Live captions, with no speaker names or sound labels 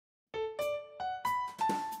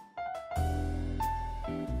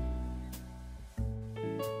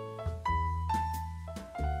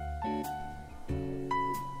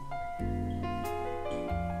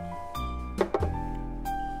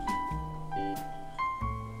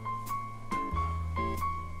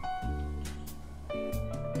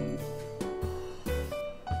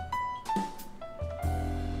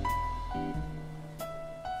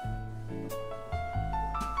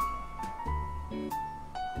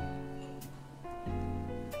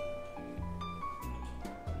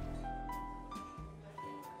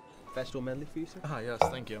vegetable medley for you, sir? Ah, yes,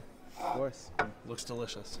 thank you. Of course. Looks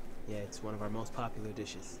delicious. Yeah, it's one of our most popular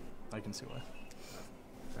dishes. I can see why.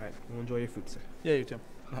 All right, we'll enjoy your food, sir. Yeah, you too.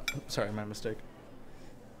 Sorry, my mistake.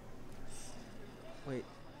 Wait,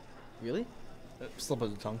 really? Slip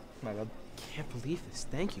of the tongue. My bad. Can't believe this.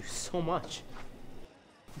 Thank you so much.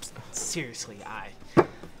 Seriously, I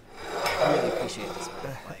really appreciate this,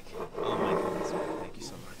 man. Like, oh my goodness, man. Thank you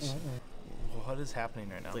so much. What is happening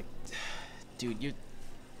right now? Like, dude, you're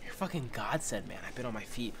fucking godsend, man. I've been on my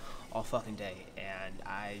feet all fucking day, and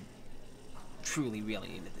I truly, really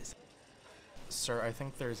needed this. Sir, I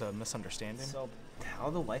think there's a misunderstanding. So, how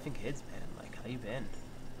are the wife and kids, man? Like, how you been?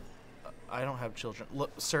 I don't have children.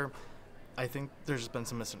 Look, sir, I think there's just been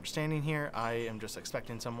some misunderstanding here. I am just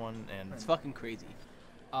expecting someone, and It's fucking crazy.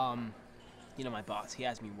 You know, my boss, he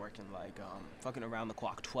has me working like, fucking around the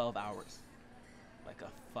clock, 12 hours. Like a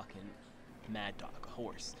fucking mad dog, a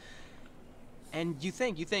horse. And you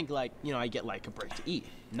think like, you know, I get like a break to eat.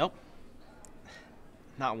 Nope.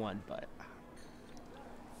 Not one, but...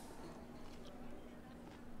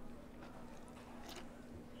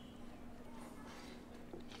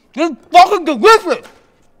 It's fucking delicious!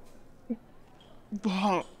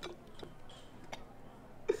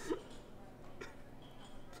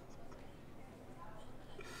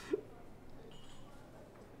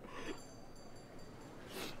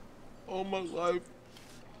 All my life,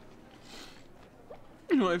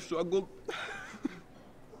 you know, I've struggled.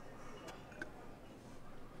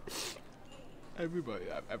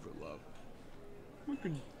 Everybody I've ever loved,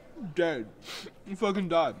 fucking dead. You fucking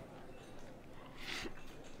died.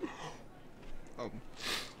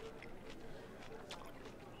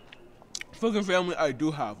 Fucking family I do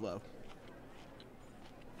have left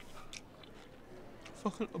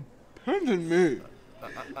fucking abandoned me.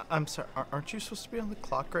 I'm sorry. Aren't you supposed to be on the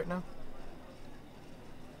clock right now?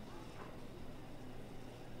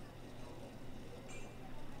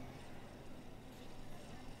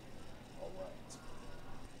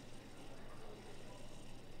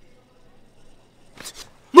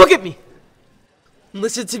 Look at me!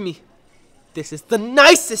 Listen to me. This is the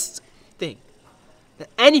nicest thing that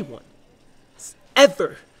anyone has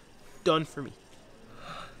ever done for me.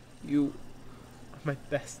 You are my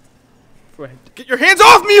best friend. Get your hands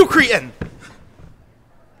off me, you cretin!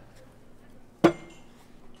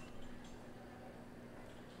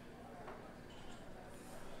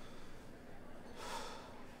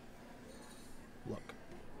 Look,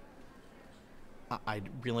 I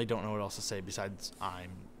really don't know what else to say besides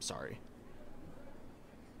I'm sorry.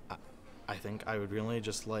 I think I would really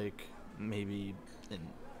just like maybe an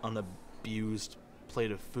unabused plate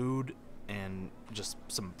of food and just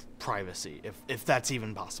some privacy, if that's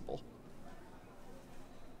even possible.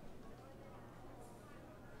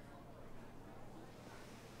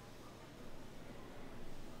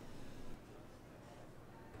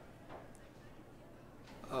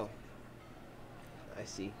 Oh, I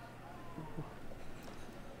see.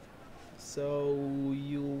 So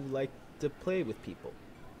you like to play with people?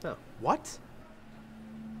 No. What?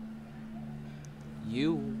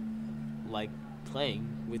 You like playing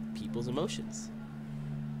with people's emotions.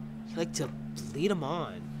 You like to lead them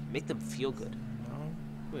on, make them feel good. No.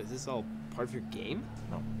 What, is this all part of your game?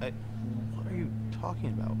 No. What are you talking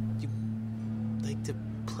about? You like to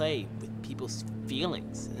play with people's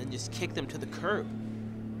feelings and then just kick them to the curb.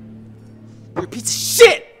 You're a piece of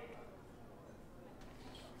shit!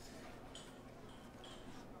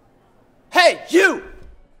 Hey, you!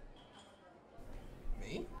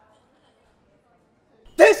 Me?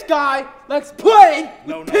 This guy likes playing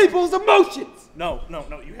with people's emotions! No,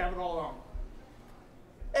 you have it all wrong.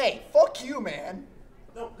 Hey, fuck you, man.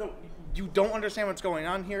 No, you don't understand what's going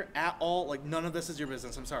on here at all. Like, none of this is your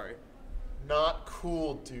business. I'm sorry. Not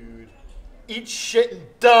cool, dude. Eat shit and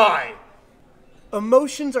die.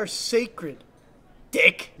 Emotions are sacred,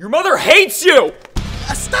 dick. Your mother hates you!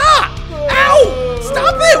 Stop! Ow!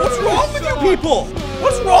 Stop it! What's wrong with you people?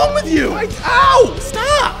 What's wrong with you? Ow!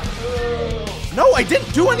 Stop! No, I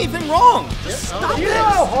didn't do anything wrong. Just stop it.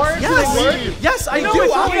 How hard Yes, I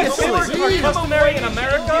do. Obviously. Customary in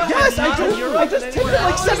America. Yes, I do. I just took it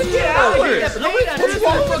like 17 hours. What's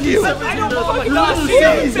wrong with you? I don't know. Oh my God!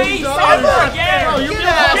 Face ever again. Get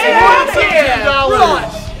out of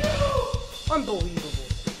here! Unbelievable.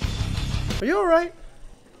 Are you alright?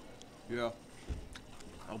 Yeah.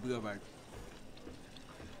 I'll be right back.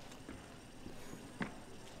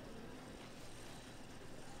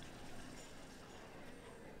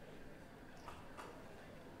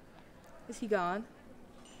 Is he gone?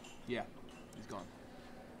 Yeah, he's gone.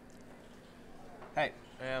 Hey,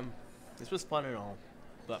 this was fun and all,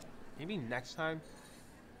 but maybe next time,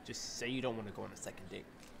 just say you don't want to go on a second date.